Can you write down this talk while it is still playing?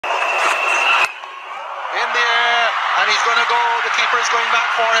in the air, and he's going to go. The keeper is going back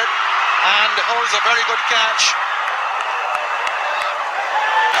for it, and holds a very good catch.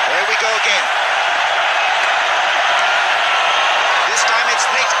 There we go again. This time it's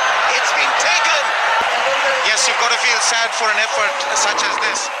nicked. It's been taken. Yes, you've got to feel sad for an effort such as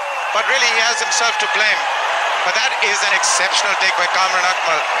this, but really he has himself to blame. But that is an exceptional take by Kamran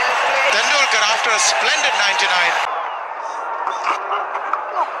Akmal. Tendulkar after a splendid 99.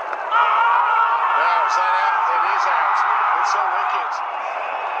 Now, is that out? It is out. It's a wicket.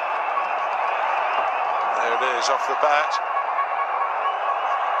 There it is, off the bat.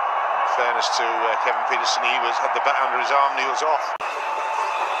 In fairness to Kevin Peterson, he had the bat under his arm and he was off.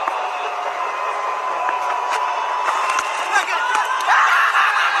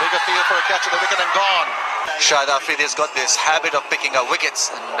 Big appeal for a catch of the wicket and gone. Shahid Afridi has got this habit of picking up wickets,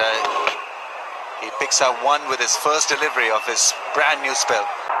 and he picks up one with his first delivery of his brand new spell.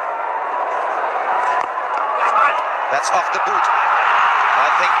 That's off the boot. I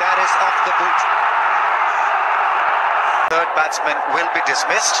think that is off the boot. Third batsman will be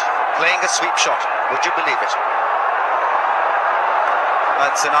dismissed, playing a sweep shot. Would you believe it?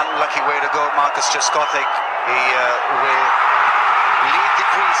 That's an unlucky way to go. Marcus Trescothick, he will leave the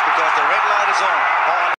crease because the red light is on.